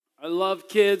I love,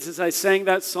 kids, as I sang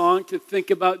that song, to think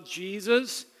about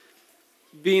Jesus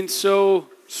being so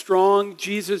strong,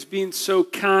 Jesus being so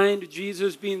kind,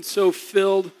 Jesus being so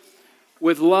filled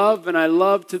with love. And I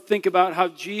love to think about how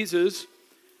Jesus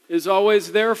is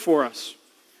always there for us.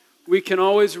 We can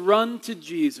always run to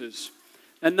Jesus.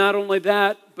 And not only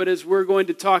that, but as we're going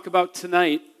to talk about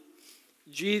tonight,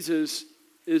 Jesus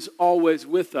is always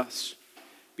with us.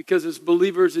 Because as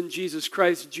believers in Jesus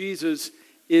Christ, Jesus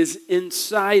is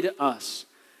inside us.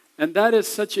 And that is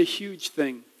such a huge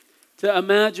thing. To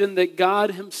imagine that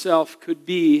God himself could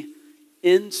be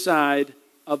inside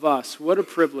of us. What a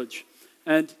privilege.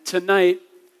 And tonight,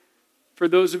 for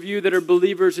those of you that are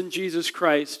believers in Jesus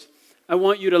Christ, I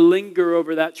want you to linger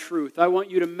over that truth. I want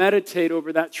you to meditate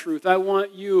over that truth. I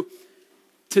want you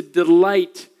to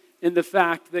delight in the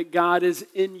fact that God is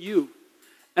in you.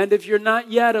 And if you're not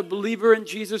yet a believer in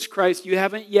Jesus Christ, you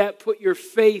haven't yet put your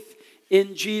faith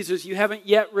in Jesus, you haven't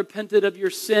yet repented of your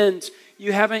sins,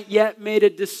 you haven't yet made a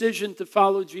decision to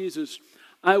follow Jesus,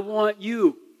 I want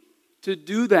you to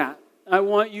do that. I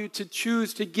want you to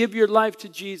choose to give your life to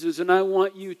Jesus, and I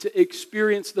want you to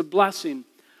experience the blessing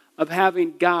of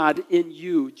having God in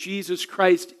you, Jesus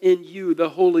Christ in you,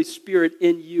 the Holy Spirit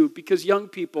in you. Because young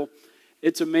people,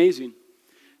 it's amazing.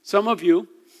 Some of you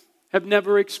have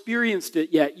never experienced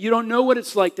it yet. You don't know what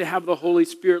it's like to have the Holy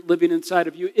Spirit living inside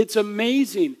of you. It's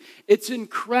amazing. It's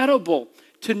incredible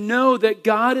to know that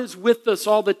God is with us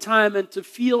all the time and to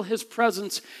feel his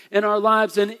presence in our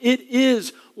lives. And it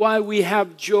is why we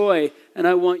have joy. And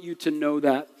I want you to know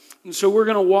that. And so we're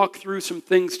going to walk through some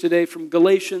things today from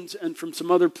Galatians and from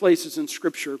some other places in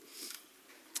Scripture.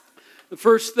 The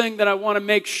first thing that I want to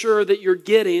make sure that you're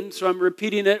getting, so I'm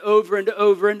repeating it over and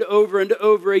over and over and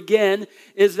over again,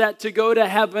 is that to go to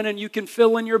heaven, and you can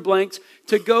fill in your blanks,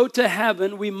 to go to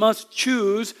heaven, we must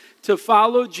choose to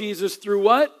follow Jesus through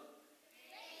what?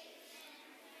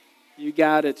 You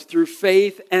got it. Through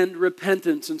faith and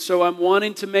repentance. And so I'm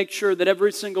wanting to make sure that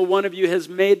every single one of you has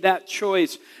made that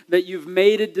choice, that you've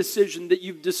made a decision, that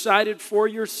you've decided for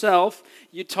yourself,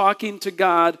 you're talking to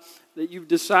God, that you've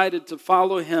decided to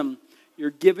follow him. You're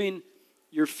giving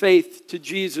your faith to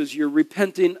Jesus. You're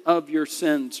repenting of your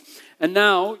sins. And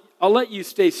now, I'll let you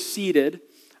stay seated.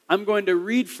 I'm going to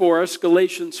read for us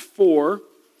Galatians 4.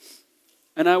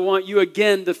 And I want you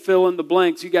again to fill in the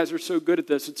blanks. You guys are so good at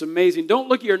this. It's amazing. Don't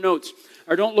look at your notes,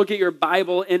 or don't look at your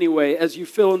Bible anyway as you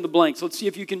fill in the blanks. Let's see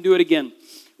if you can do it again.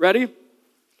 Ready?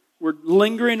 We're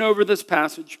lingering over this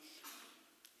passage.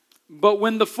 But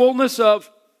when the fullness of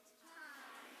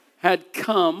had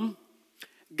come,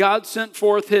 God sent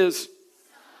forth his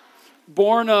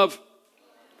born under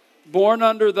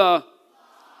the,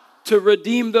 to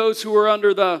redeem those who were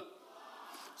under the,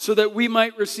 so that we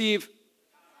might receive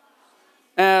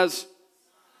as,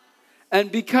 and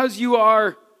because you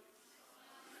are,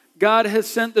 God has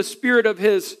sent the Spirit of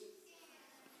his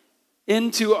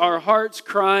into our hearts,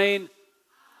 crying,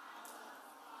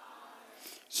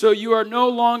 so you are no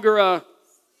longer a,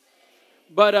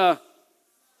 but a,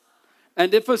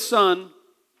 and if a son,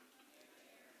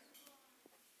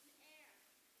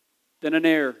 then an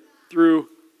heir through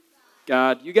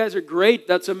God. You guys are great.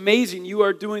 That's amazing. You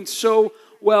are doing so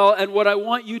well. And what I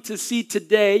want you to see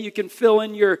today, you can fill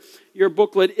in your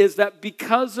booklet, is that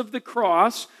because of the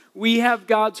cross, we have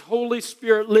God's Holy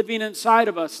Spirit living inside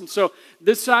of us. And so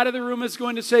this side of the room is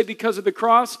going to say because of the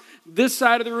cross. This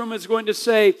side of the room is going to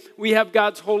say we have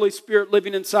God's Holy Spirit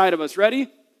living inside of us. Ready?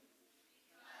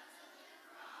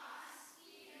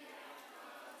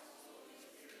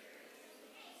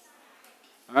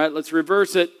 All right, let's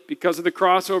reverse it. Because of the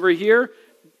cross over here,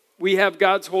 we have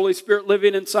God's Holy Spirit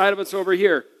living inside of us over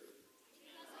here.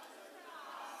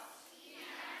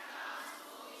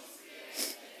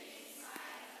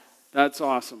 That's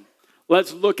awesome.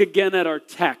 Let's look again at our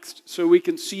text so we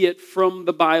can see it from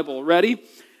the Bible. Ready?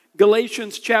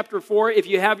 Galatians chapter 4. If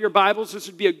you have your Bibles, this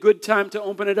would be a good time to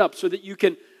open it up so that you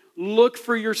can look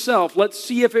for yourself. Let's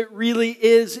see if it really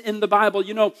is in the Bible.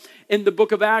 You know, in the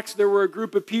book of Acts, there were a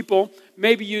group of people.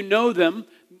 Maybe you know them.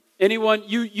 Anyone,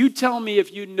 you tell me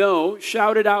if you know.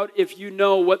 Shout it out if you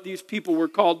know what these people were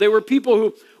called. They were people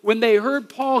who, when they heard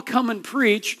Paul come and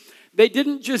preach, they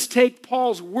didn't just take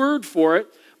Paul's word for it,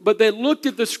 but they looked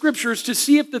at the scriptures to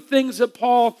see if the things that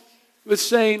Paul was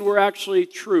saying were actually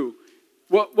true.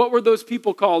 What were those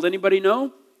people called? Anybody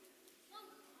know?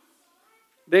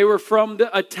 They were from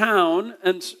a town,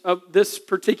 and of this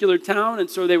particular town, and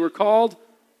so they were called,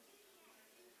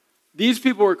 these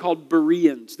people were called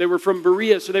Bereans. They were from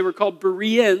Berea, so they were called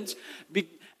Bereans.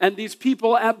 And these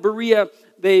people at Berea,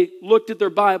 they looked at their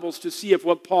Bibles to see if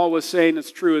what Paul was saying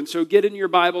is true. And so get in your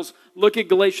Bibles, look at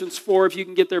Galatians 4 if you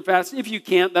can get there fast. If you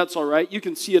can't, that's all right. You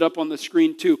can see it up on the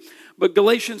screen too. But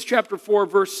Galatians chapter 4,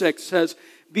 verse 6 says,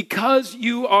 because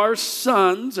you are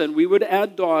sons, and we would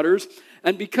add daughters,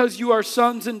 and because you are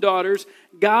sons and daughters,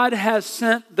 God has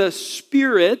sent the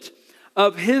Spirit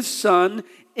of His Son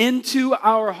into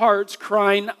our hearts,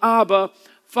 crying, Abba,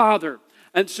 Father.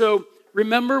 And so,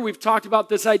 remember, we've talked about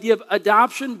this idea of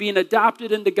adoption, being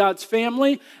adopted into God's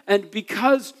family, and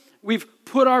because we've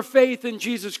put our faith in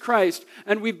Jesus Christ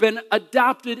and we've been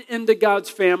adopted into God's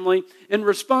family, in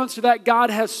response to that, God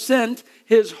has sent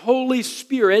His Holy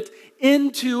Spirit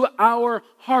into our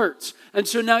hearts. And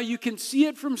so now you can see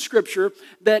it from Scripture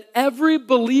that every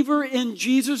believer in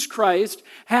Jesus Christ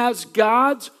has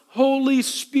God's Holy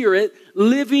Spirit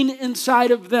living inside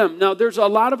of them. Now, there's a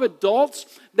lot of adults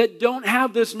that don't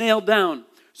have this nailed down.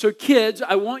 So kids,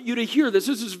 I want you to hear this.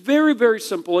 This is very, very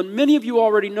simple, and many of you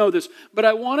already know this, but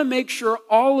I want to make sure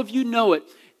all of you know it.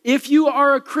 If you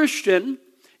are a Christian,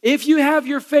 if you have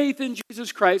your faith in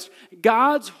Jesus Christ,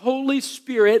 God's Holy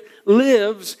Spirit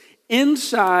lives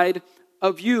inside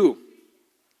of you.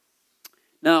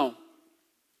 Now,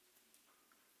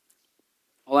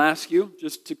 I'll ask you,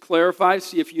 just to clarify,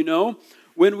 see if you know,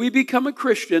 when we become a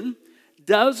Christian,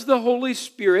 does the Holy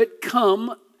Spirit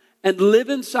come and live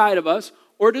inside of us,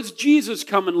 or does Jesus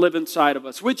come and live inside of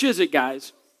us? Which is it,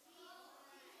 guys?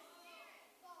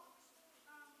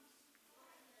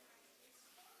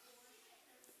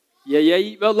 Yeah,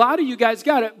 a lot of you guys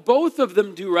got it. Both of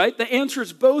them do, right? The answer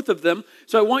is both of them.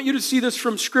 So I want you to see this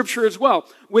from Scripture as well.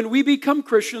 When we become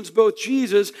Christians, both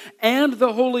Jesus and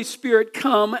the Holy Spirit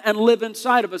come and live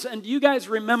inside of us. And do you guys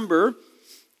remember,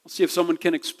 I'll see if someone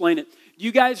can explain it. Do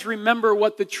you guys remember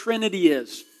what the Trinity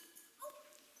is?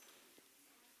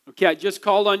 Okay, I just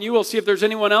called on you. We'll see if there's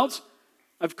anyone else.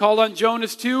 I've called on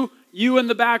Jonas too. You in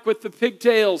the back with the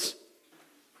pigtails.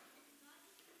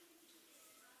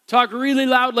 Talk really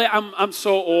loudly. I'm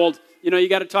so old. You know, you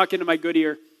got to talk into my good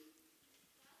ear.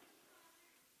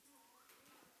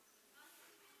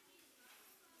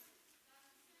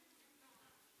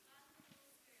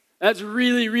 That's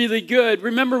really, really good.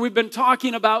 Remember, we've been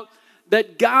talking about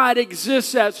that God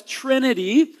exists as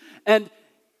Trinity, and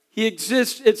He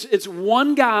exists, it's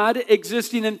one God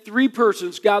existing in three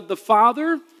persons, God the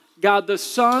Father, God the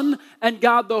Son, and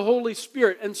God the Holy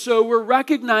Spirit. And so we're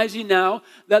recognizing now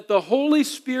that the Holy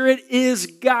Spirit is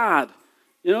God.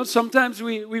 You know, sometimes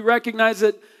we recognize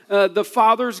that the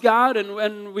Father's God,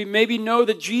 and we maybe know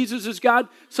that Jesus is God.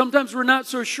 Sometimes we're not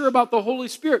so sure about the Holy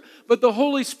Spirit, but the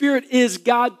Holy Spirit is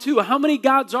God too. How many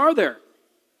gods are there?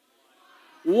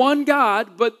 One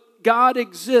God, but God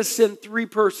exists in three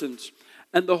persons.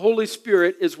 And the Holy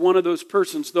Spirit is one of those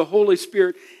persons. The Holy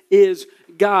Spirit is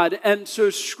God. And so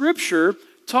Scripture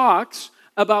talks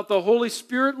about the Holy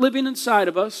Spirit living inside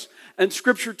of us, and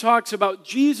Scripture talks about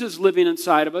Jesus living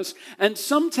inside of us, and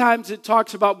sometimes it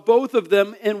talks about both of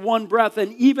them in one breath.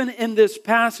 And even in this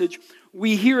passage,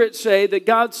 we hear it say that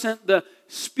God sent the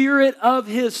Spirit of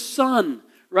His Son,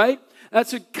 right?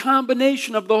 That's a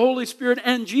combination of the Holy Spirit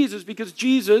and Jesus, because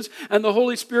Jesus and the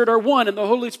Holy Spirit are one, and the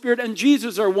Holy Spirit and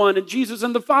Jesus are one, and Jesus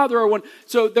and the Father are one.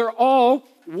 So they're all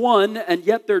one, and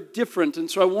yet they're different.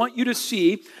 And so I want you to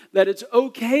see that it's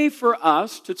okay for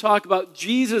us to talk about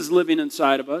Jesus living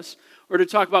inside of us, or to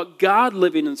talk about God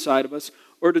living inside of us,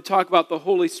 or to talk about the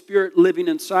Holy Spirit living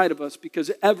inside of us,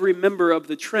 because every member of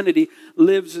the Trinity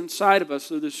lives inside of us.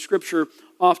 So the Scripture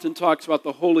often talks about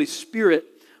the Holy Spirit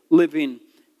living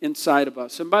inside of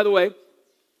us. And by the way,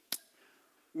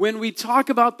 when we talk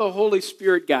about the Holy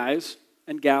Spirit, guys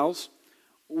and gals,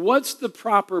 what's the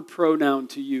proper pronoun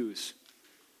to use?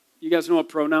 You guys know what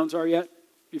pronouns are yet?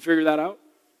 You figured that out?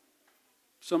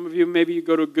 Some of you, maybe you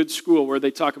go to a good school where they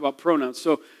talk about pronouns.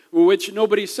 So, which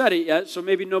nobody said it yet, so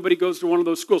maybe nobody goes to one of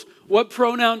those schools. What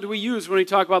pronoun do we use when we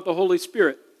talk about the Holy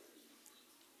Spirit?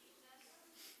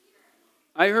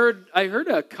 I heard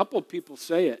a couple people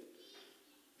say it.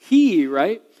 He,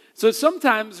 right? So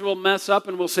sometimes we'll mess up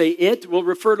and we'll say it. We'll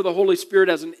refer to the Holy Spirit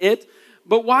as an it.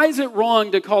 But why is it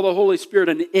wrong to call the Holy Spirit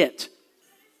an it?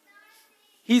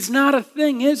 He's not a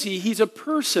thing, is he? He's a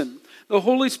person. The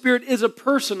Holy Spirit is a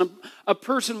person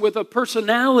with a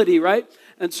personality, right?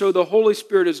 And so the Holy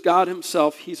Spirit is God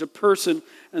Himself. He's a person.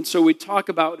 And so we talk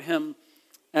about Him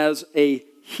as a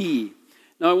He.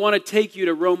 Now I want to take you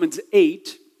to Romans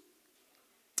 8.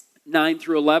 9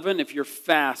 through 11. If you're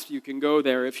fast, you can go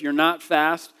there. If you're not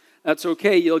fast, that's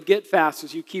okay. You'll get fast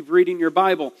as you keep reading your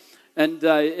Bible. And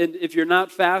if you're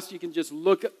not fast, you can just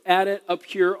look at it up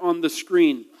here on the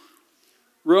screen.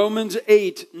 Romans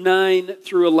 8, 9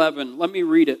 through 11. Let me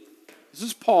read it. This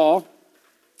is Paul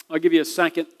I'll give you a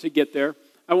second to get there.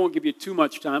 I won't give you too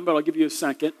much time, but I'll give you a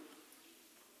second.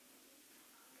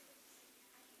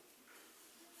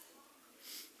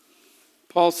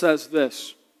 Paul says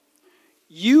this,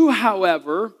 "You,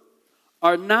 however,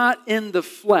 are not in the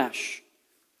flesh."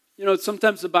 You know,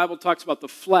 sometimes the Bible talks about the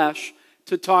flesh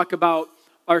to talk about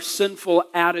our sinful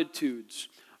attitudes,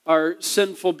 our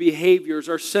sinful behaviors,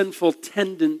 our sinful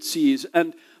tendencies,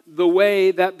 and the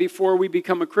way that before we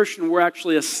become a Christian, we're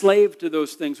actually a slave to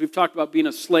those things. We've talked about being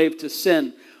a slave to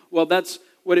sin. Well, that's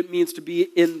what it means to be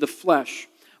in the flesh.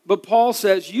 But Paul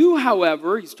says, "You,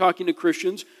 however," he's talking to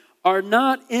Christians, "are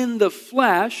not in the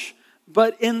flesh,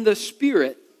 but in the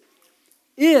Spirit.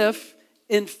 If,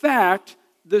 in fact,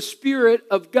 the Spirit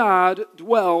of God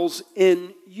dwells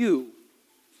in you.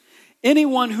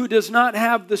 Anyone who does not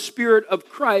have the Spirit of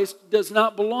Christ does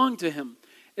not belong to him."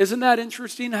 Isn't that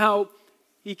interesting how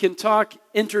he can talk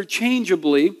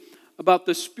interchangeably about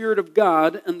the Spirit of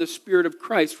God and the Spirit of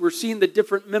Christ? We're seeing the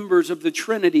different members of the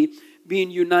Trinity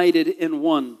being united in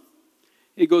one.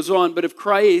 He goes on, "But if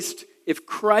Christ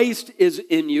is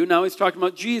in you," now he's talking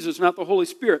about Jesus, not the Holy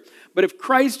Spirit. "But if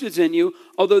Christ is in you,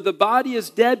 although the body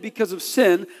is dead because of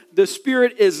sin, the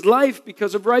Spirit is life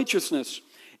because of righteousness.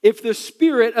 If the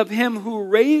Spirit of him who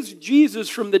raised Jesus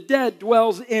from the dead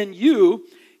dwells in you,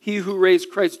 he who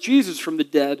raised Christ Jesus from the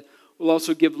dead will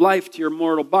also give life to your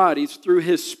mortal bodies through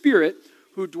his Spirit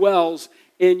who dwells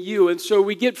in you." And so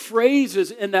we get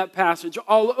phrases in that passage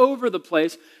all over the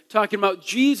place, talking about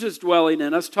Jesus dwelling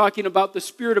in us, talking about the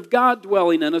Spirit of God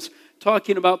dwelling in us,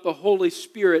 talking about the Holy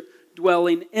Spirit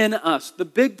dwelling in us. The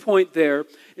big point there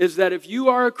is that if you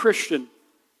are a Christian,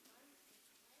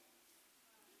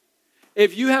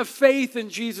 if you have faith in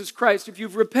Jesus Christ, if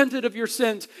you've repented of your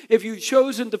sins, if you've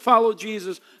chosen to follow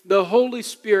Jesus, the Holy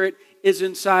Spirit is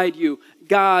inside you.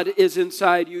 God is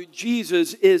inside you.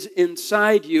 Jesus is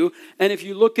inside you. And if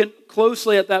you look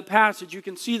closely at that passage, you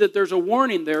can see that there's a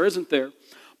warning there, isn't there?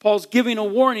 Paul's giving a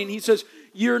warning. He says,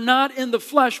 "You're not in the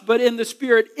flesh, but in the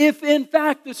Spirit, if in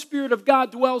fact the Spirit of God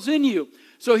dwells in you."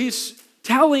 So he's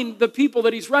telling the people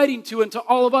that he's writing to and to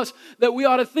all of us that we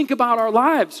ought to think about our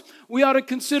lives. We ought to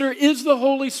consider, is the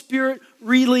Holy Spirit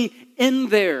really in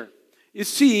there? You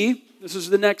see, this is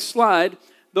the next slide,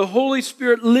 the Holy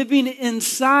Spirit living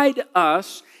inside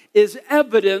us is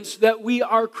evidence that we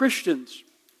are Christians.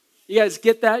 You guys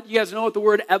get that? You guys know what the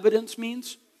word evidence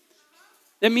means?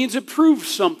 It means it proves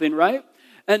something, right?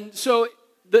 And so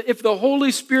if the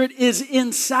Holy Spirit is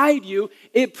inside you,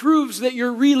 it proves that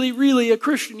you're really, really a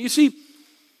Christian. You see,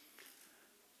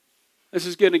 this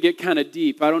is going to get kind of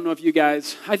deep. I don't know if you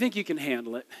guys, I think you can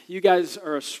handle it. You guys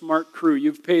are a smart crew.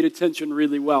 You've paid attention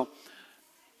really well.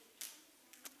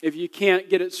 If you can't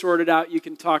get it sorted out, you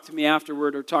can talk to me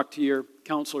afterward or talk to your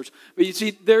counselors. But you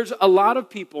see, there's a lot of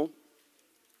people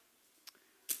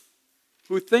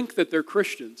who think that they're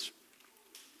Christians.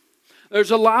 There's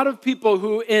a lot of people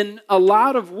who, in a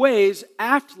lot of ways,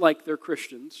 act like they're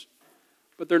Christians,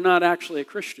 but they're not actually a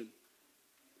Christian.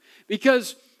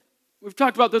 Because, we've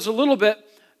talked about this a little bit,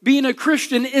 being a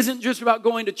Christian isn't just about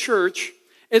going to church.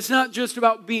 It's not just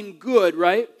about being good,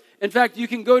 right? In fact, you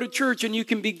can go to church and you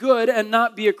can be good and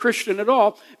not be a Christian at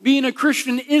all. Being a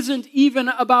Christian isn't even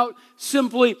about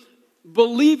simply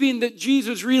believing that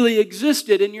Jesus really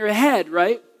existed in your head,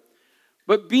 right?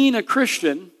 But being a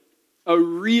Christian, a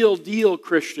real deal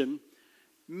Christian,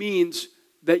 means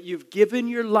that you've given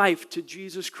your life to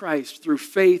Jesus Christ through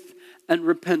faith and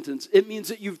repentance. It means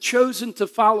that you've chosen to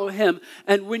follow him.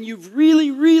 And when you've really,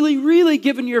 really, really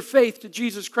given your faith to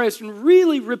Jesus Christ and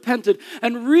really repented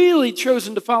and really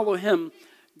chosen to follow him,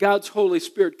 God's Holy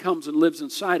Spirit comes and lives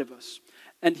inside of us.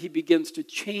 And he begins to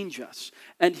change us.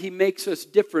 And he makes us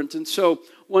different. And so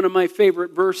one of my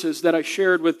favorite verses that I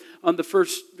shared with on the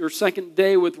first or second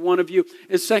day with one of you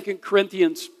is 2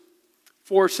 Corinthians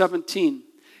 4:17.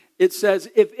 It says,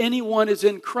 "If anyone is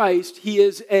in Christ, he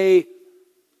is a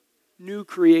new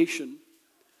creation.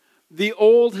 The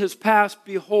old has passed,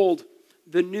 behold,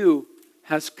 the new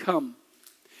has come."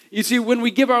 You see, when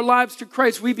we give our lives to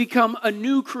Christ, we become a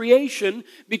new creation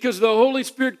because the Holy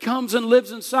Spirit comes and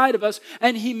lives inside of us,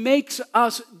 and he makes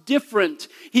us different.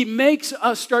 He makes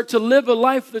us start to live a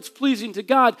life that's pleasing to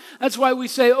God. That's why we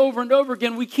say over and over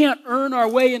again, we can't earn our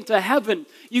way into heaven.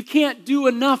 You can't do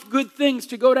enough good things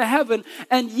to go to heaven.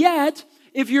 And yet,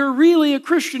 if you're really a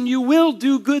Christian, you will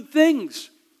do good things.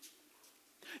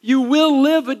 You will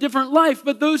live a different life,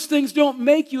 but those things don't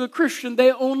make you a Christian.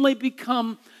 They only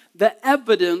become the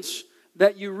evidence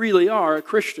that you really are a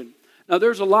Christian. Now,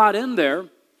 there's a lot in there.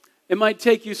 It might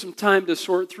take you some time to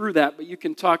sort through that, but you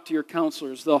can talk to your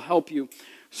counselors. They'll help you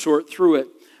sort through it.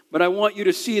 But I want you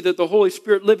to see that the Holy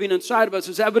Spirit living inside of us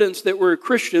is evidence that we're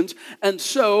Christians. And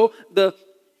so the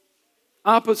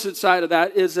opposite side of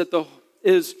that is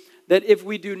that if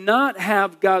we do not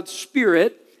have God's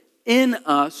Spirit in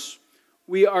us,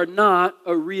 we are not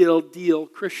a real deal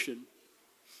Christian.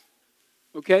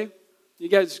 Okay? You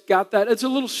guys got that? It's a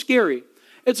little scary.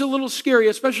 It's a little scary,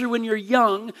 especially when you're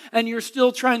young and you're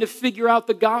still trying to figure out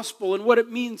the gospel and what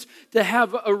it means to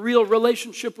have a real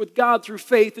relationship with God through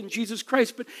faith in Jesus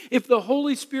Christ. But if the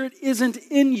Holy Spirit isn't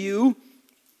in you,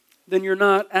 then you're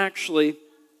not actually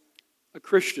a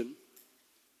Christian.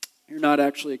 You're not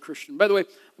actually a Christian. By the way,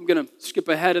 I'm going to skip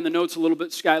ahead in the notes a little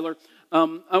bit, Skylar.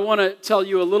 I want to tell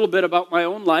you a little bit about my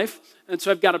own life. And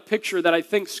so I've got a picture that I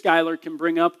think Skylar can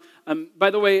bring up. By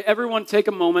the way, everyone take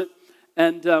a moment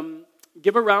and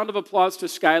give a round of applause to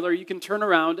Skylar. You can turn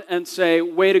around and say,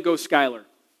 way to go, Skylar.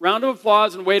 Round of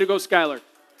applause and way to go, Skylar.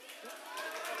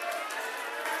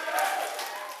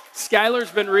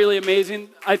 Skylar's been really amazing.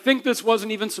 I think this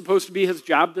wasn't even supposed to be his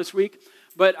job this week,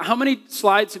 but how many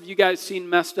slides have you guys seen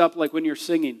messed up like when you're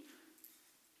singing?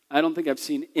 I don't think I've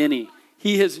seen any.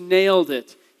 He has nailed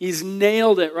it. He's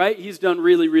nailed it, right? He's done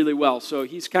really, really well. So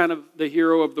he's kind of the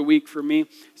hero of the week for me.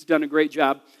 He's done a great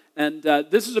job. And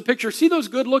this is a picture. See those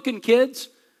good-looking kids?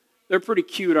 They're pretty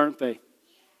cute, aren't they?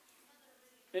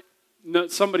 No,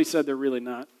 somebody said they're really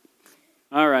not.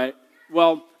 All right.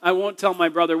 Well, I won't tell my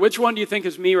brother. Which one do you think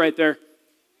is me right there?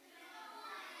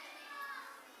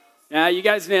 Yeah, you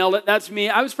guys nailed it. That's me.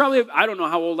 I was probably, I don't know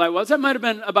how old I was. I might have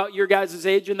been about your guys'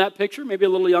 age in that picture, maybe a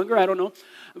little younger, I don't know.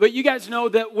 But you guys know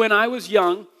that when I was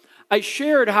young, I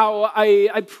shared how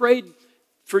I prayed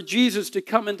for Jesus to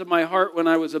come into my heart when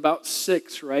I was about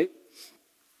 6, right?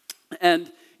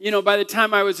 And, by the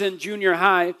time I was in junior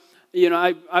high,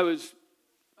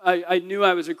 I knew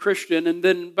I was a Christian. And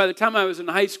then by the time I was in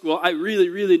high school, I really,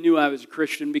 really knew I was a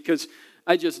Christian because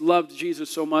I just loved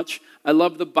Jesus so much. I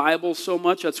love the Bible so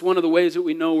much. That's one of the ways that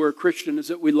we know we're a Christian is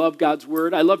that we love God's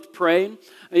Word. I loved praying.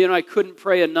 I couldn't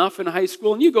pray enough in high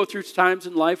school. And you go through times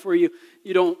in life where you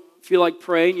don't feel like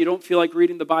praying, you don't feel like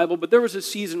reading the Bible, but there was a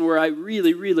season where I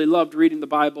really, really loved reading the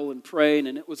Bible and praying,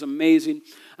 and it was amazing.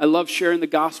 I loved sharing the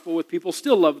gospel with people,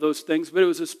 still love those things, but it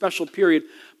was a special period.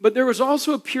 But there was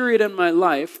also a period in my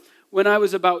life when I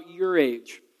was about your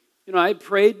age. I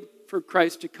prayed for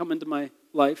Christ to come into my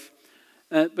life,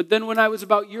 but then when I was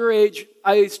about your age,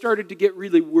 I started to get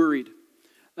really worried.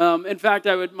 In fact,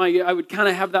 I would kind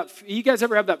of have that. You guys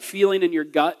ever have that feeling in your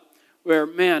gut where,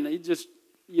 man,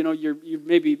 you're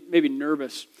maybe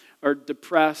nervous or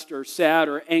depressed or sad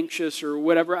or anxious or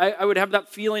whatever. I would have that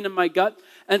feeling in my gut.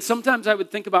 And sometimes I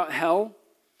would think about hell.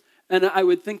 And I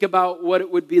would think about what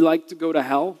it would be like to go to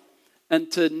hell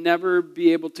and to never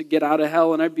be able to get out of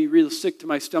hell. And I'd be real sick to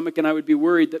my stomach. And I would be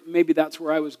worried that maybe that's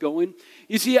where I was going.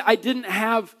 You see, I didn't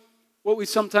have what we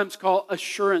sometimes call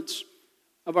assurance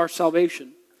of our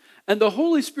salvation. And the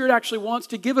Holy Spirit actually wants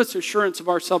to give us assurance of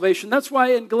our salvation. That's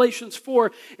why in Galatians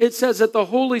 4, it says that the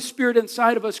Holy Spirit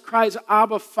inside of us cries,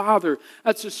 Abba, Father.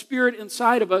 That's the Spirit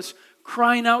inside of us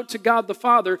crying out to God the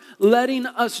Father, letting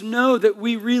us know that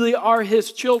we really are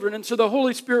His children. And so the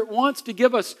Holy Spirit wants to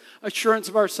give us assurance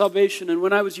of our salvation. And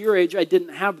when I was your age, I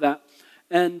didn't have that.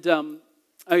 And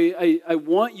I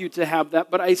want you to have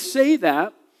that. But I say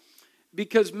that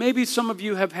because maybe some of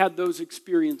you have had those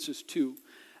experiences too.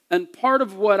 And part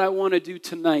of what I want to do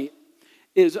tonight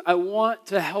is I want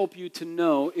to help you to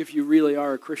know if you really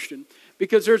are a Christian.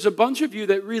 Because there's a bunch of you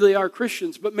that really are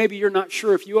Christians, but maybe you're not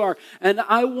sure if you are. And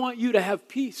I want you to have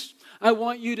peace. I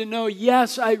want you to know,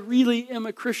 yes, I really am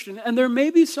a Christian. And there may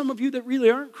be some of you that really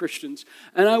aren't Christians.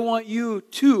 And I want you,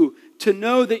 too, to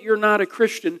know that you're not a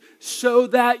Christian so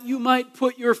that you might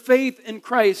put your faith in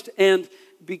Christ and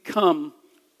become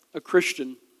a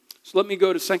Christian. So let me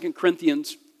go to 2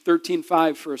 Corinthians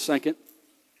 13:5 for a second.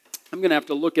 I'm going to have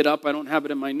to look it up. I don't have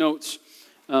it in my notes.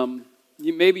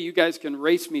 Maybe you guys can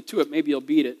race me to it. Maybe you'll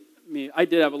beat it. I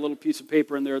did have a little piece of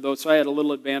paper in there, though, so I had a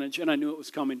little advantage, and I knew it was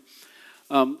coming.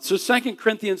 So 2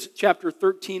 Corinthians chapter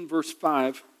 13, verse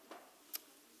 5,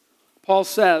 Paul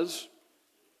says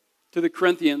to the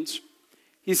Corinthians,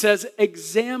 he says,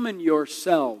 examine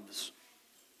yourselves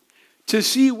to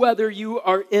see whether you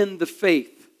are in the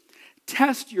faith.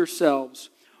 Test yourselves.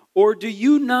 Or do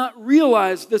you not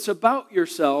realize this about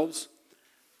yourselves,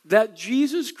 that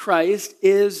Jesus Christ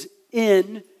is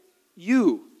in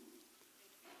you,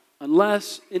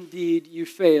 unless indeed you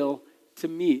fail to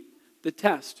meet the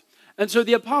test? And so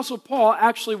the Apostle Paul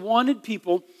actually wanted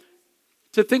people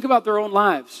to think about their own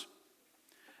lives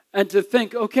and to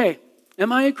think, okay,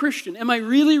 Am I a Christian? Am I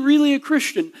really, really a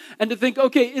Christian? And to think,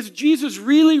 okay, is Jesus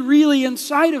really, really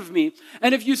inside of me?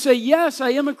 And if you say, yes, I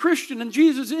am a Christian and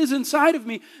Jesus is inside of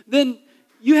me, then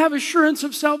you have assurance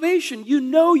of salvation. You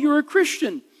know you're a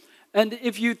Christian. And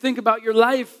if you think about your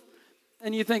life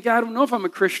and you think, I don't know if I'm a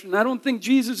Christian, I don't think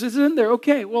Jesus is in there.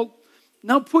 Okay, well,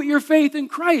 now put your faith in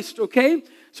Christ, okay?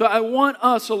 So I want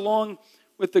us, along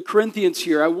with the Corinthians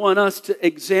here, I want us to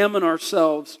examine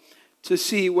ourselves to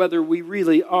see whether we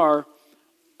really are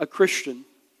a Christian.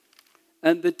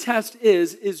 And the test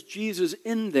is Jesus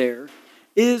in there?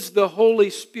 Is the Holy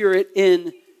Spirit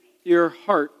in your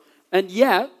heart? And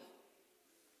yet,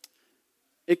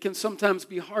 it can sometimes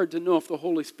be hard to know if the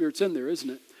Holy Spirit's in there, isn't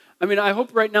it? I mean, I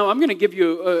hope right now, I'm going to give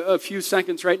you a few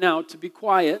seconds right now to be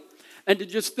quiet and to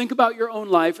just think about your own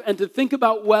life and to think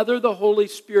about whether the Holy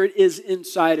Spirit is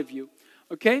inside of you.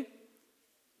 Okay?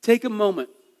 Take a moment.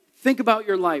 Think about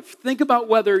your life. Think about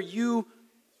whether you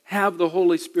have the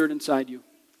Holy Spirit inside you.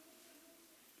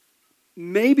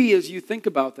 Maybe as you think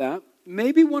about that,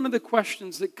 maybe one of the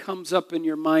questions that comes up in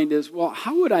your mind is, well,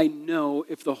 how would I know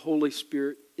if the Holy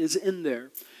Spirit is in there?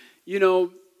 You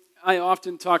know, I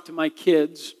often talk to my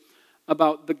kids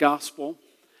about the gospel,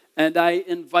 and I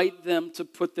invite them to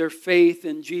put their faith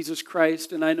in Jesus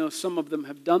Christ, and I know some of them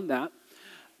have done that.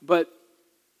 But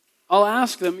I'll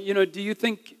ask them, you know, do you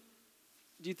think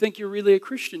you're really a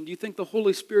Christian? Do you think the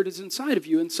Holy Spirit is inside of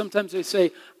you? And sometimes they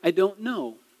say, I don't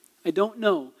know. I don't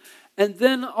know. And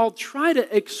then I'll try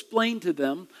to explain to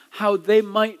them how they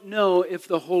might know if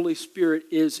the Holy Spirit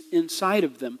is inside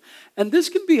of them. And this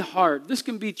can be hard. This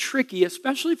can be tricky,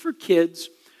 especially for kids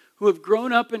who have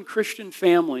grown up in Christian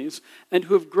families and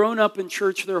who have grown up in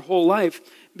church their whole life,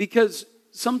 because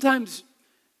sometimes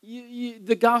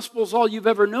the gospel is all you've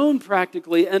ever known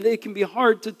practically, and it can be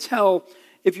hard to tell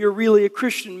if you're really a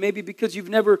Christian, maybe because you've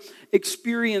never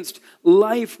experienced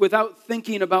life without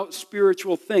thinking about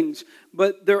spiritual things.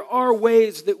 But there are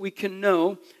ways that we can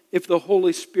know if the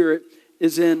Holy Spirit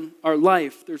is in our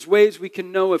life. There's ways we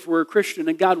can know if we're a Christian,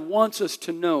 and God wants us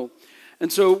to know.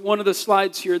 And so one of the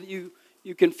slides here that you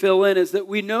can fill in is that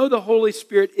we know the Holy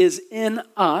Spirit is in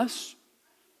us.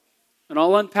 And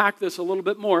I'll unpack this a little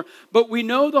bit more. But we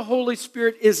know the Holy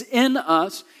Spirit is in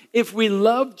us if we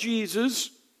love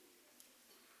Jesus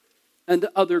and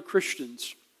other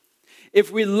Christians.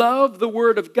 If we love the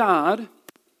Word of God,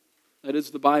 that is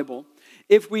the Bible,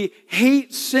 if we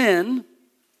hate sin,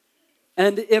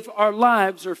 and if our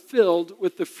lives are filled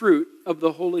with the fruit of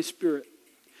the Holy Spirit.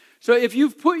 So if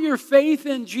you've put your faith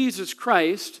in Jesus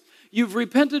Christ, you've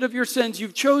repented of your sins,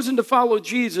 you've chosen to follow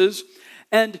Jesus,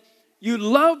 and you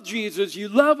love Jesus, you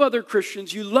love other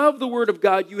Christians, you love the Word of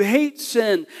God, you hate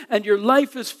sin, and your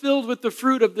life is filled with the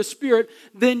fruit of the Spirit,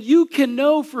 then you can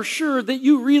know for sure that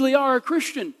you really are a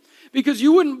Christian. Because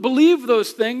you wouldn't believe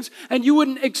those things and you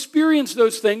wouldn't experience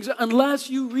those things unless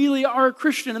you really are a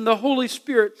Christian and the Holy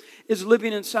Spirit is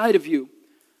living inside of you.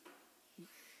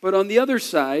 But on the other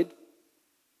side,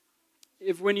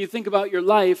 if when you think about your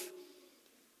life,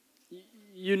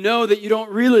 you know that you don't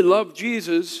really love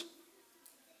Jesus,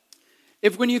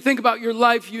 if when you think about your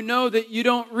life, you know that you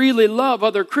don't really love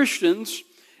other Christians,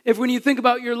 if when you think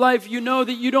about your life, you know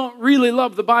that you don't really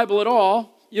love the Bible at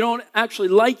all, you don't actually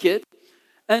like it,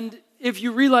 and if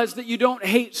you realize that you don't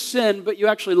hate sin, but you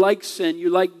actually like sin, you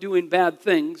like doing bad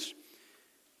things,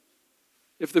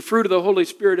 if the fruit of the Holy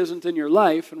Spirit isn't in your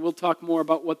life, and we'll talk more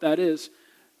about what that is,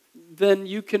 then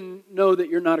you can know that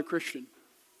you're not a Christian.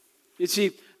 You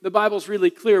see, the Bible's really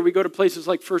clear. We go to places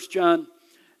like 1 John,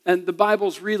 and the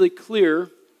Bible's really clear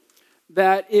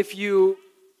that if you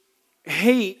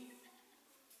hate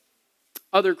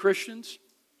other Christians,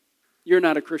 you're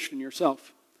not a Christian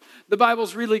yourself. The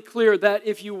Bible's really clear that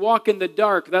if you walk in the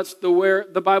dark, that's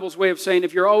the Bible's way of saying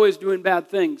if you're always doing bad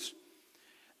things,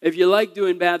 if you like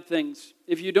doing bad things,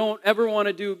 if you don't ever want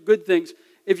to do good things,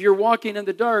 if you're walking in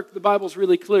the dark, the Bible's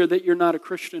really clear that you're not a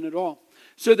Christian at all.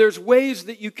 So there's ways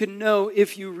that you can know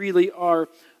if you really are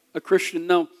a Christian.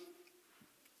 Now,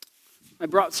 I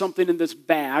brought something in this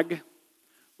bag.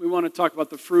 We want to talk about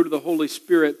the fruit of the Holy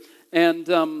Spirit. And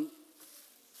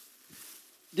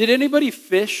did anybody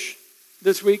fish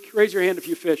this week? Raise your hand if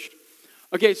you fished.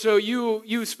 Okay, so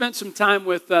you spent some time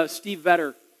with Steve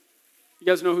Vetter. You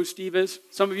guys know who Steve is?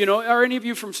 Some of you know. Are any of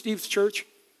you from Steve's church?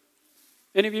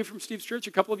 Any of you from Steve's church?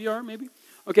 A couple of you are, maybe?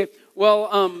 Okay,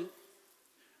 well,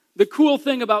 the cool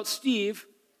thing about Steve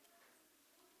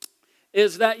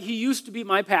is that he used to be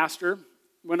my pastor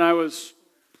when I was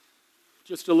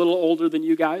just a little older than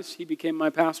you guys. He became my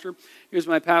pastor. He was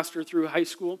my pastor through high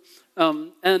school.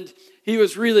 And he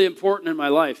was really important in my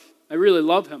life. I really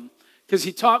love him because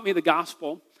he taught me the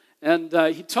gospel. And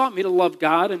he taught me to love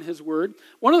God and his word.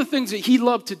 One of the things that he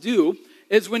loved to do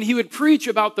is when he would preach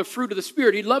about the fruit of the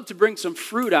Spirit, he'd love to bring some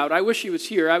fruit out. I wish he was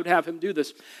here. I would have him do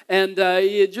this. And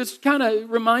it just kind of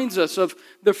reminds us of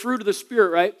the fruit of the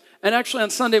Spirit, right? And actually on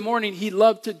Sunday morning, he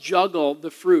loved to juggle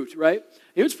the fruit, right?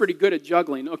 He was pretty good at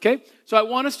juggling, okay? So I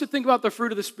want us to think about the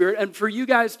fruit of the Spirit, and for you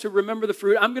guys to remember the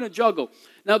fruit, I'm going to juggle.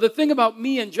 Now, the thing about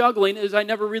me and juggling is I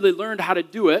never really learned how to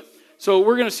do it, so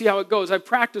we're going to see how it goes. I've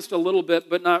practiced a little bit,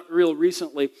 but not real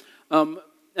recently.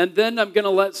 And then I'm going to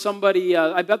let somebody,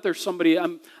 I bet there's somebody,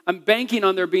 I'm banking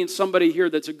on there being somebody here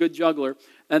that's a good juggler.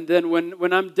 And then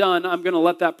when I'm done, I'm going to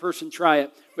let that person try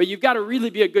it. But you've got to really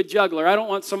be a good juggler. I don't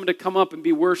want someone to come up and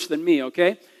be worse than me,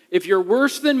 okay? If you're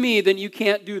worse than me, then you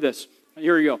can't do this.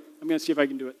 Here we go. I'm going to see if I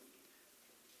can do it.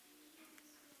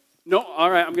 No, all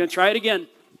right, I'm going to try it again.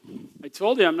 I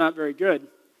told you I'm not very good.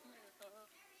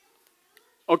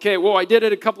 Okay, whoa, I did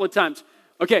it a couple of times.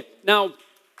 Okay, now,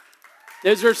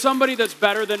 is there somebody that's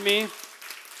better than me?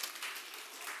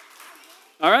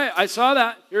 All right, I saw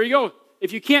that. Here you go.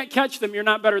 If you can't catch them, you're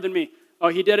not better than me. Oh,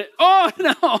 he did it. Oh,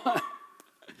 no. All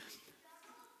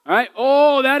right.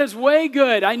 Oh, that is way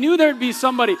good. I knew there'd be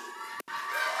somebody.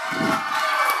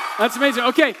 That's amazing.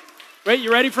 Okay. Wait,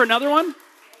 you ready for another one?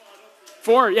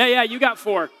 4. Yeah, you got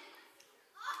 4.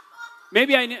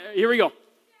 Maybe here we go.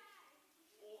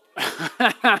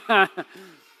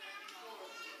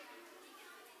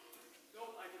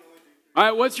 All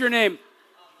right, what's your name?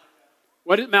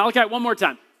 What is Malachi? One more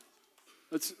time.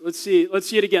 Let's see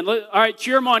it again. All right,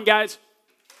 cheer them on, guys.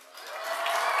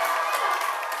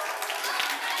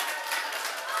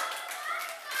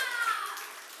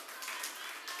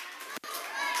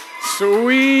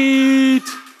 Sweet.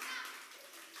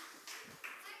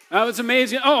 That was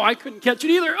amazing. Oh, I couldn't catch it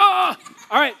either. Oh!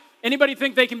 All right. Anybody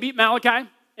think they can beat Malachi?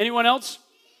 Anyone else?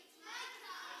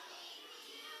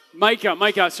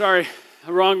 Micah, sorry.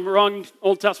 Wrong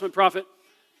Old Testament prophet.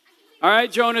 All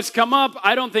right, Jonas, come up.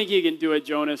 I don't think you can do it,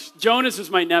 Jonas. Jonas is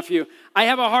my nephew. I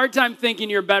have a hard time thinking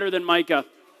you're better than Micah.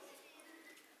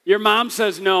 Your mom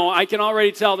says no. I can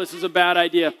already tell this is a bad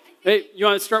idea. Hey, you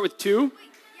want to start with 2?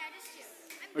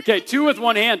 Okay, 2 with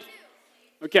one hand.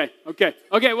 Okay,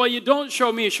 well, you don't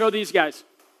show me. Show these guys.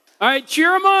 All right,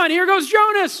 cheer them on. Here goes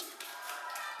Jonas.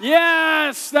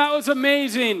 Yes, that was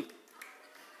amazing.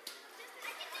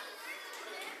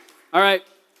 All right.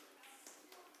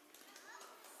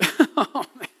 Oh,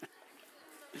 man.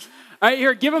 All right,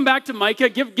 here, give him back to Micah.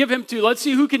 Give him 2. Let's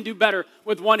see who can do better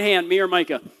with one hand, me or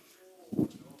Micah.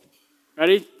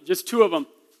 Ready? Just 2 of them.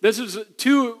 This is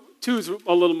 2 is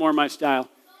a little more my style.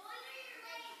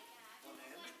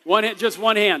 One hand, just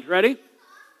one hand. Ready?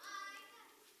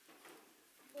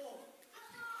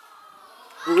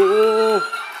 Whoa.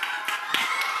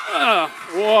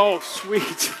 Whoa,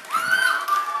 sweet.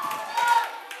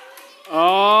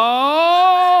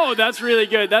 Oh, that's really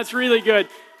good. That's really good.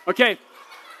 Okay.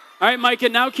 All right, Micah,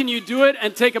 now can you do it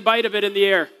and take a bite of it in the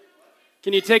air?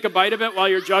 Can you take a bite of it while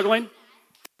you're juggling?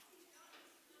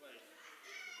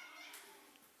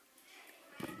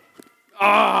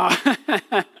 Oh,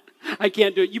 I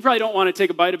can't do it. You probably don't want to take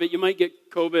a bite of it. You might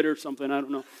get COVID or something. I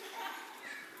don't know.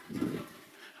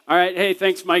 All right. Hey,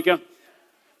 thanks, Micah.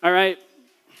 All right.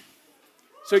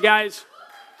 So, guys,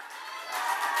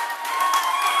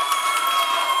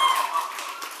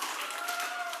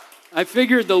 I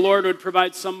figured the Lord would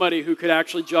provide somebody who could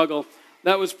actually juggle.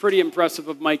 That was pretty impressive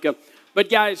of Micah. But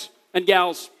guys and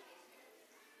gals,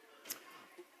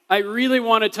 I really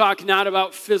want to talk not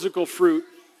about physical fruit,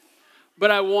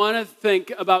 but I want to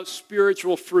think about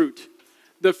spiritual fruit,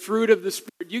 the fruit of the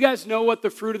Spirit. You guys know what the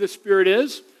fruit of the Spirit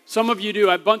is? Some of you do.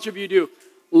 A bunch of you do.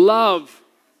 Love,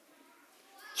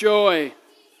 joy,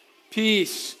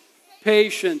 peace,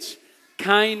 patience,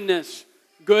 kindness,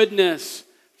 goodness,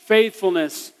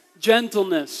 faithfulness,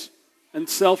 gentleness, and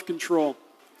self-control.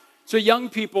 So young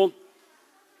people,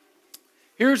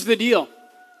 here's the deal.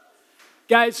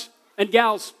 Guys and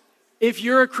gals, if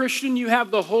you're a Christian, you have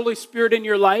the Holy Spirit in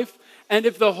your life. And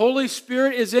if the Holy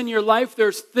Spirit is in your life,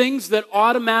 there's things that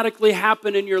automatically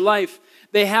happen in your life.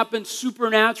 They happen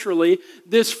supernaturally.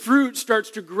 This fruit starts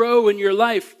to grow in your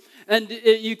life. And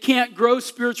you can't grow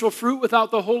spiritual fruit without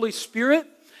the Holy Spirit.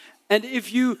 And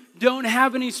if you don't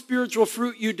have any spiritual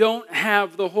fruit, you don't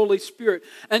have the Holy Spirit.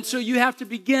 And so you have to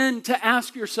begin to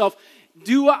ask yourself,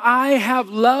 do I have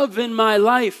love in my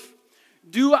life?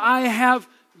 Do I have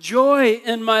joy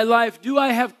in my life? Do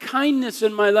I have kindness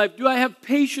in my life? Do I have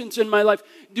patience in my life?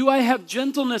 Do I have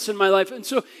gentleness in my life? And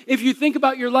so if you think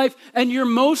about your life and you're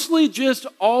mostly just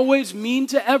always mean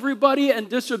to everybody and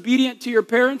disobedient to your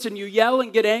parents and you yell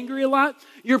and get angry a lot,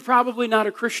 you're probably not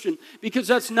a Christian because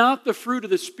that's not the fruit of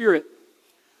the Spirit.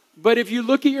 But if you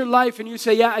look at your life and you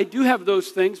say, yeah, I do have those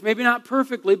things, maybe not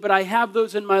perfectly, but I have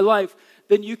those in my life,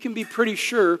 then you can be pretty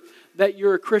sure that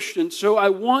you're a Christian. So I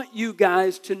want you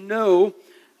guys to know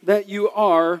that you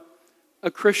are a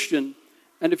Christian.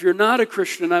 And if you're not a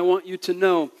Christian, I want you to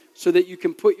know so that you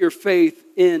can put your faith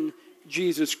in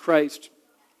Jesus Christ.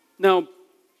 Now,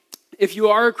 if you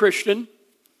are a Christian,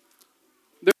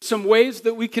 there's some ways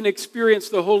that we can experience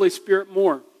the Holy Spirit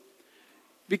more.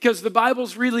 Because the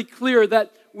Bible's really clear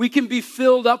that we can be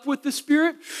filled up with the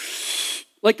Spirit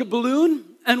like a balloon,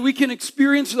 and we can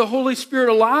experience the Holy Spirit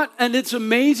a lot, and it's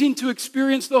amazing to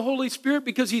experience the Holy Spirit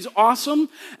because He's awesome,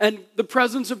 and the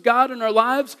presence of God in our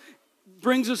lives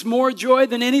brings us more joy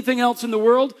than anything else in the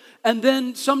world. And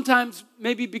then sometimes,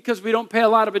 maybe because we don't pay a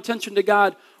lot of attention to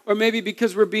God, or maybe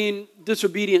because we're being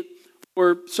disobedient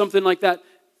or something like that,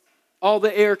 all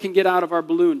the air can get out of our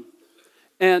balloon.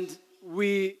 And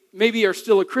we maybe are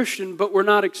still a Christian, but we're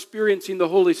not experiencing the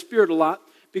Holy Spirit a lot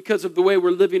because of the way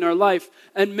we're living our life.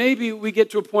 And maybe we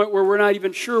get to a point where we're not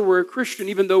even sure we're a Christian,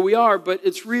 even though we are, but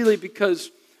it's really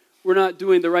because we're not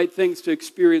doing the right things to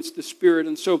experience the Spirit.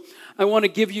 And so I want to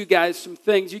give you guys some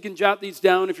things. You can jot these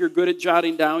down if you're good at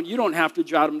jotting down. You don't have to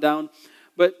jot them down,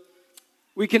 but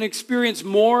we can experience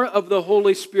more of the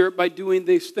Holy Spirit by doing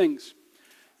these things.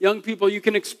 Young people, you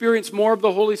can experience more of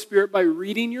the Holy Spirit by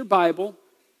reading your Bible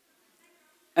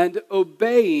and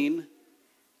obeying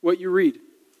what you read.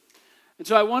 And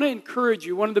so I want to encourage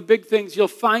you, one of the big things, you'll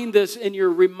find this in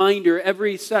your reminder.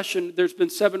 Every session, there's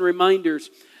been 7 reminders.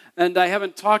 And I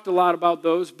haven't talked a lot about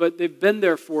those, but they've been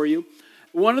there for you.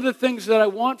 One of the things that I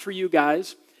want for you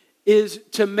guys is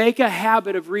to make a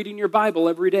habit of reading your Bible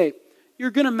every day.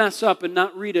 You're going to mess up and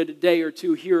not read it a day or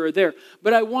two here or there.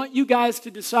 But I want you guys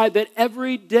to decide that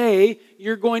every day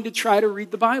you're going to try to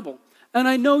read the Bible. And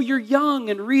I know you're young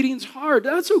and reading's hard.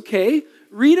 That's okay.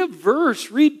 Read a verse,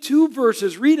 read 2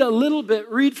 verses, read a little bit,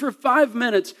 read for 5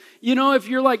 minutes. You know, if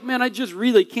you're like, man, I just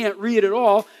really can't read at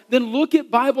all, then look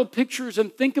at Bible pictures and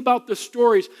think about the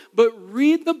stories. But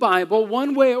read the Bible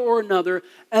one way or another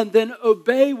and then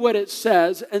obey what it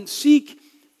says and seek,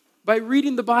 by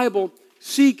reading the Bible,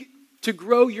 seek to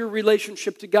grow your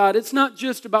relationship to God. It's not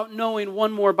just about knowing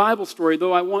one more Bible story,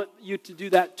 though I want you to do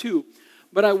that too.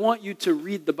 But I want you to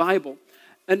read the Bible.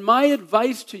 And my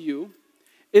advice to you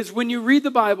is when you read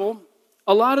the Bible,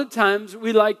 a lot of times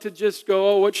we like to just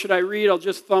go, oh, what should I read? I'll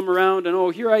just thumb around and, oh,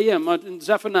 here I am in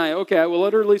Zephaniah. Okay, I will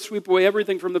utterly sweep away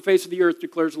everything from the face of the earth,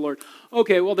 declares the Lord.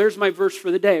 Okay, well, there's my verse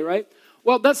for the day, right?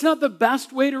 Well, that's not the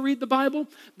best way to read the Bible.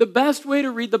 The best way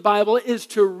to read the Bible is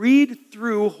to read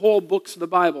through whole books of the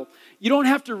Bible. You don't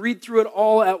have to read through it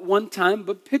all at one time,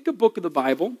 but pick a book of the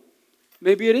Bible.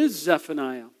 Maybe it is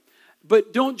Zephaniah.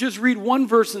 But don't just read one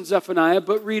verse in Zephaniah,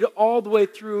 but read all the way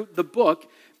through the book,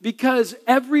 because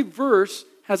every verse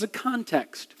has a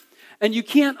context. And you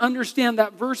can't understand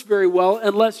that verse very well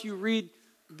unless you read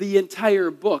the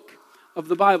entire book of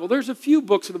the Bible. There's a few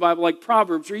books of the Bible, like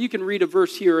Proverbs, where you can read a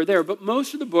verse here or there, but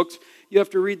most of the books, you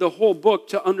have to read the whole book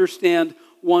to understand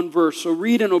one verse. So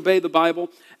read and obey the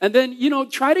Bible. And then,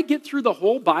 try to get through the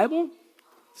whole Bible.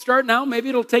 Start now, maybe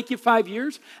it'll take you 5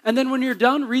 years. And then when you're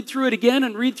done, read through it again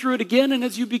and read through it again. And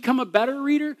as you become a better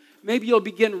reader, maybe you'll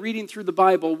begin reading through the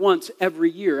Bible once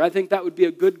every year. I think that would be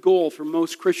a good goal for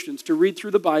most Christians, to read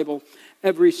through the Bible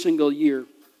every single year.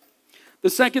 The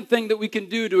second thing that we can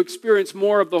do to experience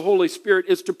more of the Holy Spirit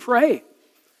is to pray.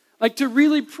 Like to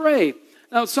really pray.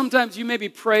 Now, sometimes you maybe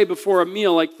pray before a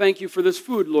meal, like, thank you for this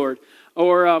food, Lord.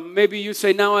 Or maybe you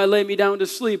say, now I lay me down to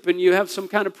sleep, and you have some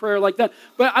kind of prayer like that.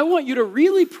 But I want you to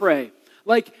really pray.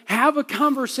 Like, have a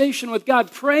conversation with God.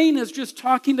 Praying is just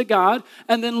talking to God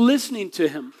and then listening to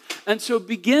Him. And so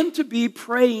begin to be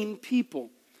praying people.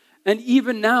 And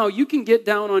even now, you can get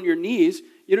down on your knees.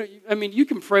 You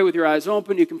can pray with your eyes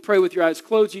open. You can pray with your eyes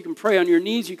closed. You can pray on your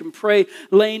knees. You can pray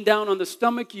laying down on the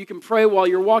stomach. You can pray while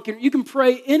you're walking. You can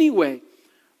pray anyway.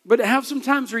 But have some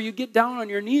times where you get down on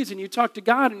your knees and you talk to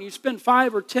God and you spend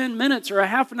 5 or 10 minutes or a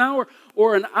half an hour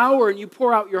or an hour and you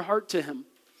pour out your heart to Him.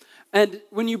 And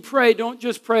when you pray, don't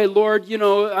just pray, Lord,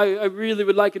 I really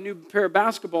would like a new pair of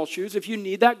basketball shoes. If you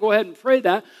need that, go ahead and pray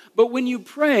that. But when you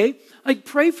pray,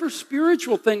 pray for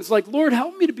spiritual things like, Lord,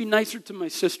 help me to be nicer to my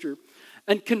sister.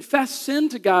 And confess sin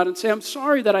to God and say, I'm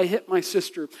sorry that I hit my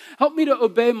sister. Help me to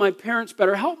obey my parents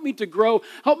better. Help me to grow.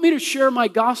 Help me to share my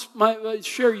gospel,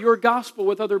 share your gospel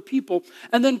with other people.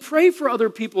 And then pray for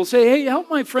other people. Say, hey, help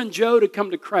my friend Joe to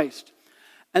come to Christ.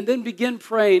 And then begin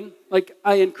praying, like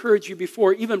I encouraged you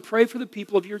before, even pray for the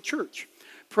people of your church.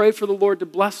 Pray for the Lord to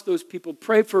bless those people.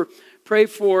 Pray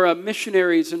for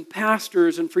missionaries and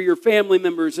pastors and for your family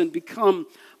members, and become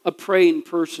a praying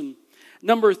person.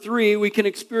 Number 3, we can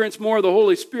experience more of the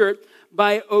Holy Spirit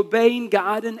by obeying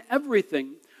God in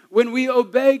everything. When we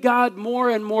obey God more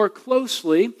and more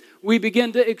closely, we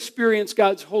begin to experience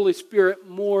God's Holy Spirit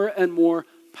more and more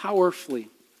powerfully.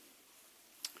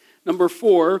 Number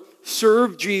 4,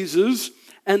 serve Jesus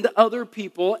and other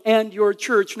people and your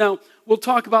church. Now, we'll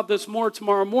talk about this more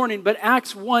tomorrow morning, but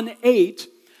Acts 1:8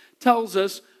 tells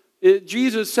us,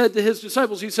 Jesus said to his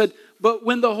disciples, he said, "But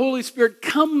when the Holy Spirit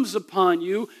comes upon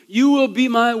you, you will be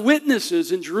my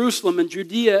witnesses in Jerusalem and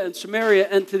Judea and Samaria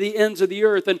and to the ends of the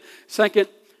earth." And 2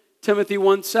 Timothy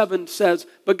 1:7 says,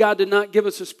 "But God did not give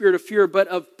us a spirit of fear, but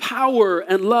of power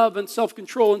and love and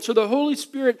self-control." And so the Holy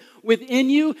Spirit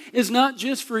within you is not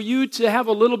just for you to have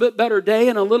a little bit better day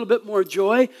and a little bit more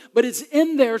joy, but it's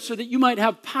in there so that you might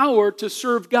have power to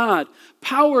serve God,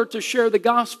 power to share the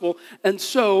gospel. And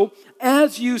so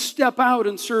as you step out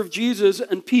and serve Jesus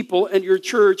and people and your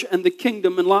church and the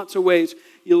kingdom in lots of ways,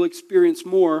 you'll experience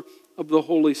more of the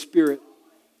Holy Spirit.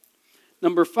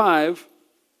 Number 5,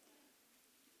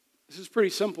 this is pretty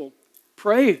simple.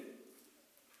 Pray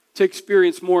to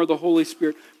experience more of the Holy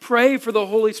Spirit. Pray for the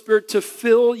Holy Spirit to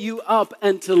fill you up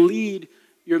and to lead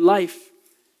your life.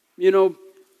 You know,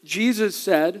 Jesus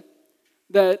said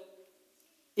that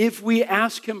if we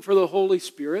ask him for the Holy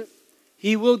Spirit,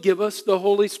 he will give us the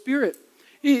Holy Spirit.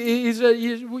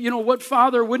 What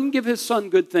father wouldn't give his son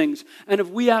good things? And if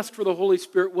we ask for the Holy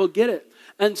Spirit, we'll get it.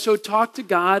 And so talk to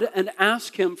God and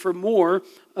ask him for more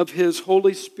of his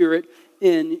Holy Spirit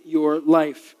in your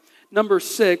life. Number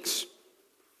 6,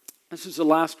 this is the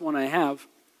last one I have,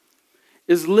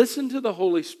 is listen to the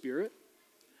Holy Spirit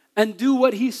and do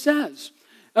what he says.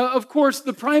 Of course,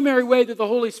 the primary way that the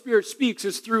Holy Spirit speaks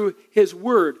is through his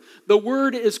word. The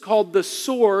word is called the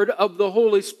sword of the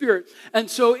Holy Spirit. And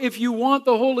so if you want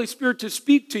the Holy Spirit to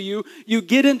speak to you, you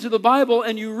get into the Bible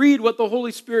and you read what the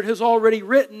Holy Spirit has already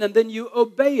written, and then you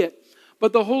obey it.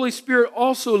 But the Holy Spirit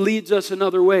also leads us in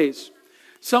other ways.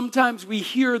 Sometimes we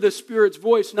hear the Spirit's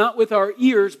voice, not with our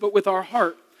ears, but with our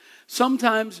heart.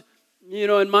 Sometimes,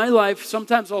 in my life,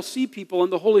 sometimes I'll see people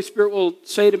and the Holy Spirit will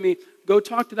say to me, "Go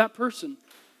talk to that person."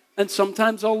 And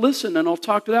sometimes I'll listen and I'll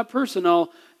talk to that person.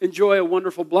 I'll enjoy a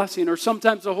wonderful blessing. Or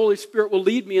sometimes the Holy Spirit will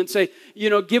lead me and say,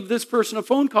 give this person a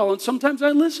phone call. And sometimes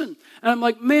I listen. And I'm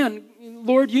like, man,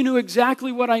 Lord, you knew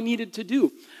exactly what I needed to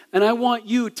do. And I want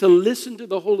you to listen to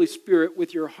the Holy Spirit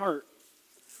with your heart,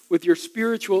 with your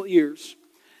spiritual ears.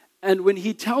 And when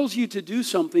he tells you to do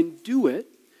something, do it.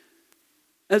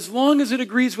 As long as it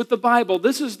agrees with the Bible.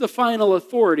 This is the final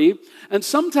authority. And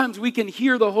sometimes we can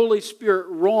hear the Holy Spirit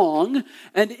wrong.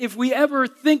 And if we ever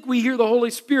think we hear the Holy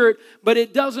Spirit, but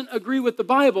it doesn't agree with the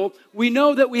Bible, we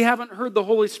know that we haven't heard the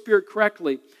Holy Spirit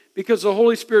correctly. Because the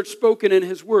Holy Spirit's spoken in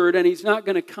his word, and he's not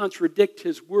going to contradict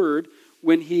his word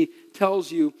when he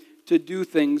tells you to do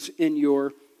things in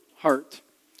your heart.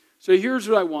 So here's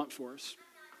what I want for us.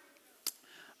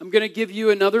 I'm going to give you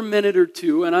another minute or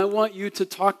two, and I want you to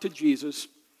talk to Jesus.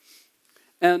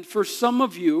 And for some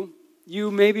of you,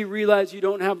 you maybe realize you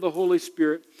don't have the Holy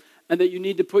Spirit and that you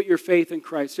need to put your faith in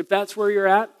Christ. If that's where you're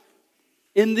at,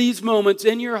 in these moments,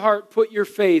 in your heart, put your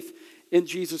faith in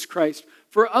Jesus Christ.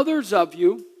 For others of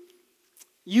you,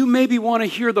 you maybe want to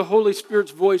hear the Holy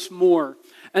Spirit's voice more.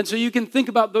 And so you can think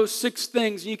about those 6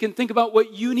 things, and you can think about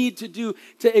what you need to do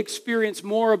to experience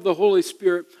more of the Holy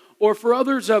Spirit. Or for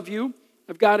others of you,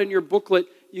 I've got in your booklet,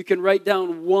 you can write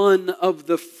down one of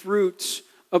the fruits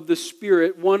of the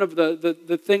Spirit, one of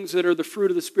the things that are the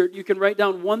fruit of the Spirit. You can write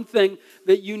down one thing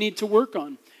that you need to work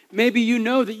on. Maybe you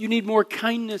know that you need more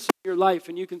kindness in your life,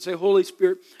 and you can say, Holy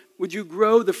Spirit, would you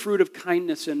grow the fruit of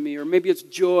kindness in me? Or maybe it's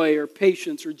joy or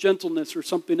patience or gentleness or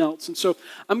something else. And so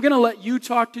I'm going to let you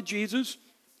talk to Jesus.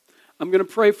 I'm going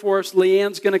to pray for us.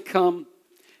 Leanne's going to come.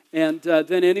 And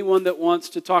then anyone that wants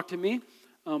to talk to me,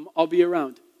 I'll be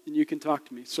around. And you can talk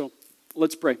to me. So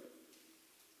let's pray.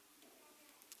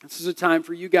 This is a time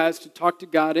for you guys to talk to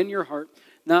God in your heart,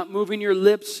 not moving your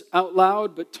lips out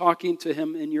loud, but talking to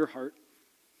him in your heart.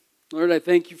 Lord, I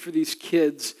thank you for these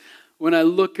kids. When I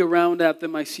look around at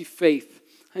them, I see faith.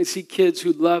 I see kids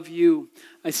who love you.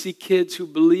 I see kids who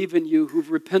believe in you, who've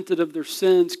repented of their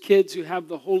sins, kids who have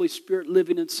the Holy Spirit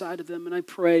living inside of them. And I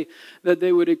pray that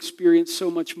they would experience so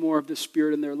much more of the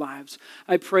Spirit in their lives.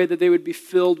 I pray that they would be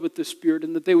filled with the Spirit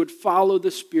and that they would follow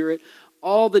the Spirit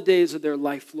all the days of their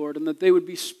life, Lord, and that they would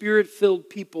be Spirit-filled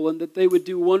people and that they would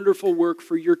do wonderful work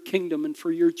for your kingdom and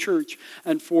for your church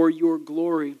and for your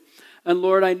glory. And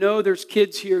Lord, I know there's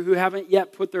kids here who haven't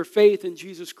yet put their faith in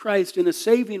Jesus Christ in a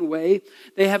saving way.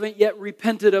 They haven't yet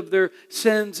repented of their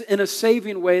sins in a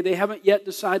saving way. They haven't yet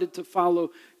decided to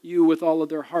follow you with all of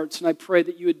their hearts. And I pray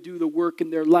that you would do the work in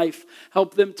their life.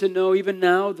 Help them to know even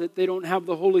now that they don't have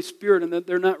the Holy Spirit and that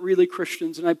they're not really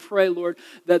Christians. And I pray, Lord,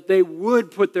 that they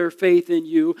would put their faith in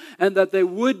you and that they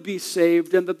would be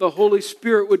saved and that the Holy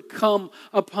Spirit would come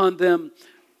upon them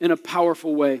in a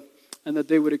powerful way, and that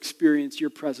they would experience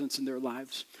your presence in their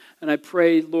lives. And I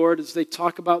pray, Lord, as they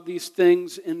talk about these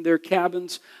things in their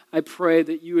cabins, I pray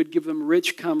that you would give them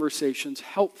rich conversations,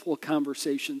 helpful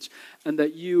conversations, and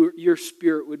that your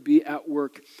Spirit would be at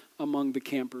work among the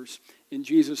campers. In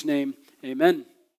Jesus' name, amen.